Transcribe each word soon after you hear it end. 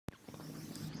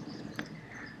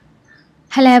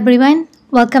Hello everyone,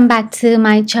 welcome back to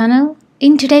my channel.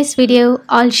 In today's video,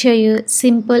 I'll show you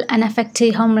simple and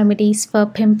effective home remedies for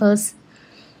pimples.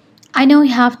 I know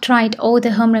you have tried all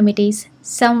the home remedies,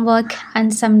 some work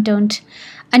and some don't,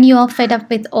 and you are fed up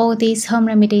with all these home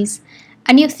remedies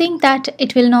and you think that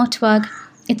it will not work,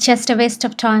 it's just a waste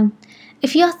of time.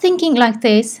 If you are thinking like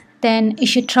this, then you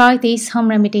should try these home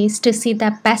remedies to see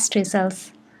the best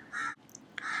results.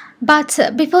 But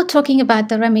before talking about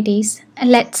the remedies,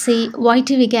 let's see, why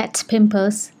do we get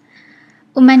pimples?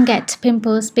 Women get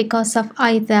pimples because of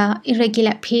either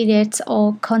irregular periods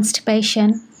or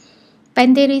constipation.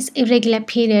 When there is irregular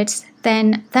periods,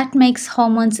 then that makes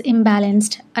hormones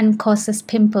imbalanced and causes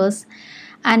pimples,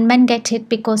 and men get it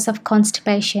because of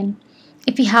constipation.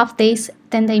 If you have this,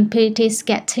 then the impurities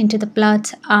get into the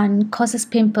blood and causes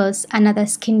pimples and other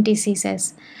skin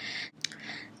diseases.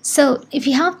 So if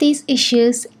you have these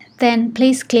issues, then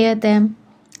please clear them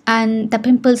and the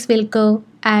pimples will go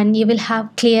and you will have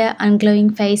clear and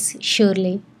glowing face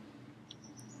surely.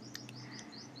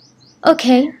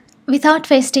 Okay, without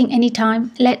wasting any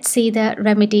time, let's see the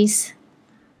remedies.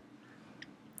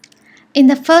 In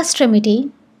the first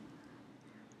remedy,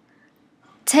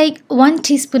 take 1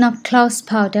 teaspoon of cloves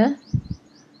powder,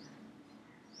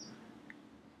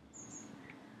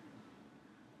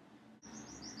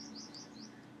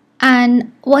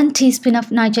 and 1 teaspoon of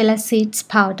nigella seeds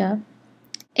powder.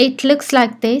 It looks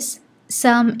like this.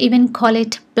 Some even call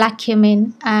it black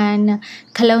cumin and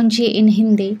kalonji in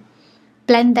Hindi.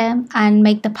 Blend them and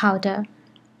make the powder.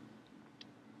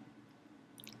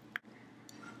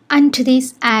 And to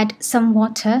this add some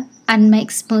water and make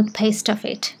smooth paste of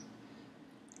it.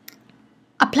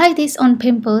 Apply this on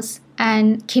pimples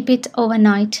and keep it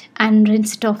overnight and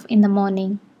rinse it off in the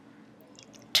morning.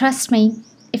 Trust me,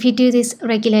 if you do this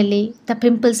regularly, the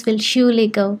pimples will surely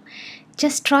go.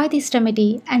 Just try this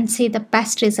remedy and see the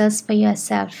best results for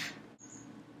yourself.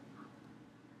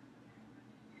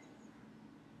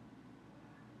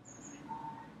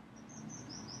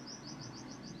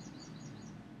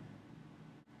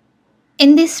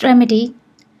 In this remedy,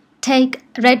 take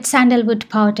red sandalwood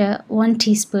powder 1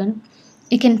 teaspoon.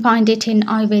 You can find it in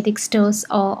Ayurvedic stores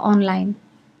or online.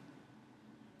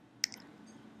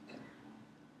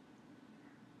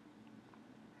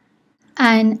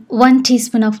 And 1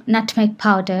 teaspoon of nutmeg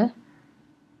powder,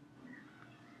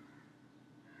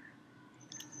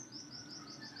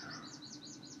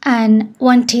 and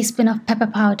 1 teaspoon of pepper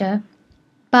powder.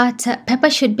 But pepper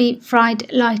should be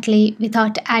fried lightly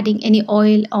without adding any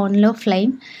oil on low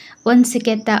flame. Once you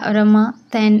get the aroma,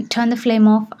 then turn the flame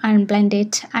off and blend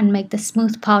it and make the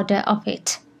smooth powder of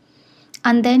it.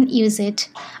 And then use it.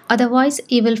 Otherwise,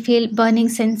 you will feel burning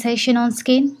sensation on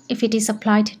skin if it is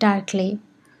applied directly.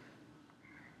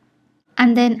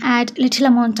 And then add little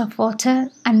amount of water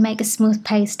and make a smooth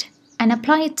paste and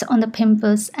apply it on the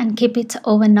pimples and keep it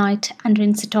overnight and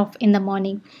rinse it off in the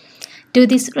morning. Do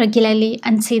this regularly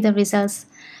and see the results.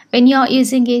 When you are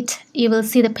using it, you will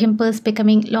see the pimples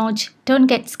becoming large. Don't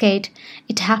get scared,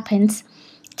 it happens.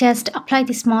 Just apply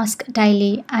this mask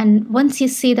daily, and once you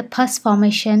see the pus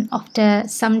formation after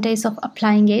some days of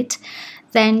applying it,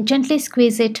 then gently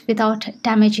squeeze it without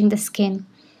damaging the skin.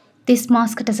 This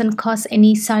mask doesn't cause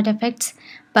any side effects,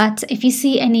 but if you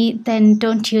see any, then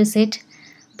don't use it.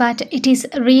 But it is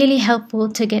really helpful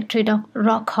to get rid of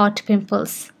rock hard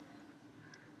pimples.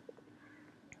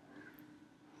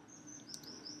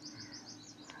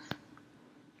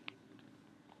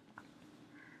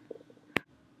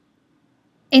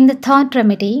 In the third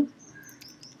remedy,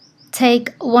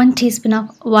 take 1 teaspoon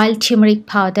of wild turmeric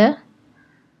powder,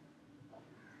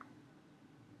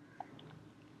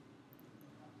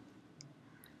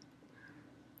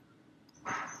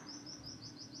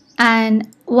 and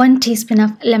 1 teaspoon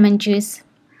of lemon juice.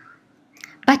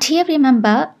 But here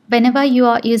remember, whenever you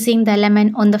are using the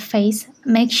lemon on the face,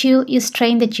 make sure you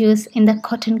strain the juice in the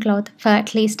cotton cloth for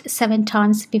at least 7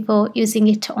 times before using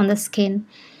it on the skin.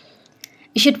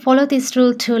 You should follow this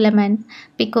rule to lemon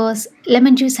because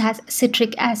lemon juice has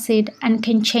citric acid and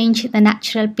can change the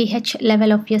natural pH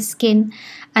level of your skin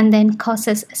and then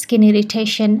causes skin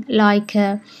irritation like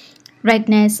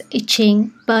redness,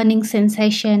 itching, burning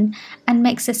sensation, and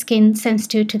makes the skin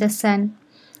sensitive to the sun.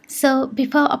 So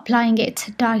before applying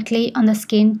it directly on the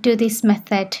skin, do this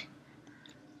method.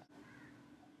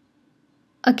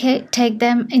 Okay, take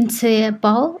them into a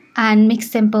bowl and mix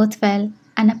them both well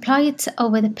and apply it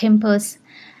over the pimples.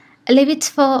 Leave it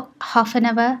for half an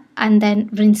hour and then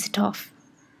rinse it off.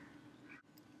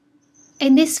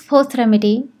 In this fourth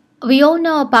remedy, we all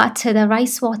know about the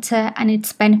rice water and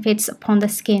its benefits upon the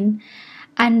skin,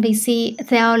 and we see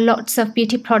there are lots of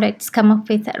beauty products come up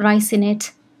with rice in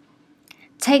it.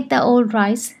 Take the old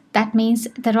rice, that means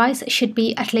the rice should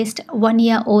be at least 1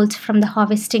 year old from the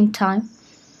harvesting time.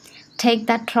 Take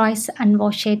that rice and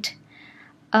wash it.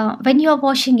 When you are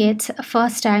washing it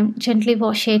first time, gently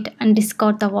wash it and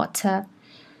discard the water.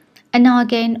 And now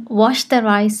again, wash the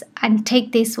rice and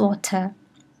take this water.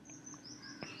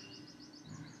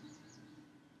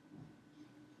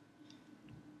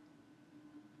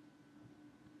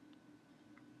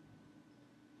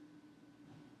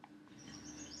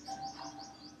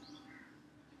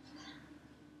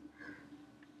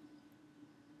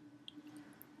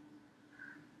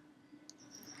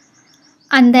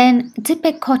 And then dip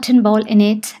a cotton ball in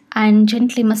it and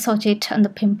gently massage it on the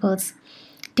pimples.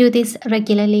 Do this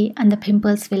regularly and the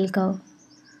pimples will go.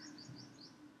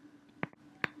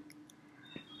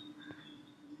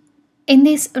 In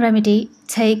this remedy,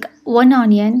 take 1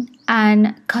 onion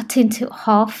and cut into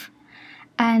half,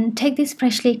 and take this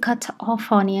freshly cut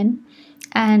off onion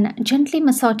and gently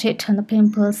massage it on the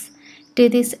pimples. Do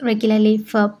this regularly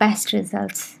for best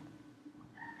results.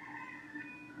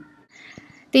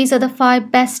 These are the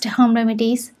 5 best home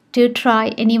remedies. Do try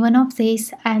any one of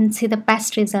these and see the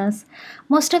best results.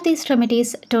 Most of these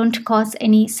remedies don't cause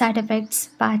any side effects,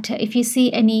 but if you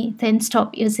see any, then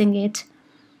stop using it.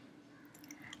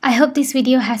 I hope this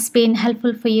video has been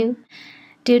helpful for you.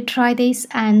 Do try this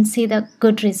and see the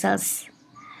good results.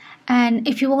 And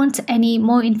if you want any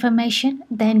more information,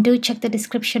 then do check the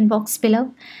description box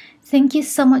below. Thank you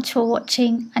so much for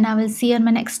watching, and I will see you on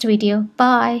my next video.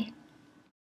 Bye.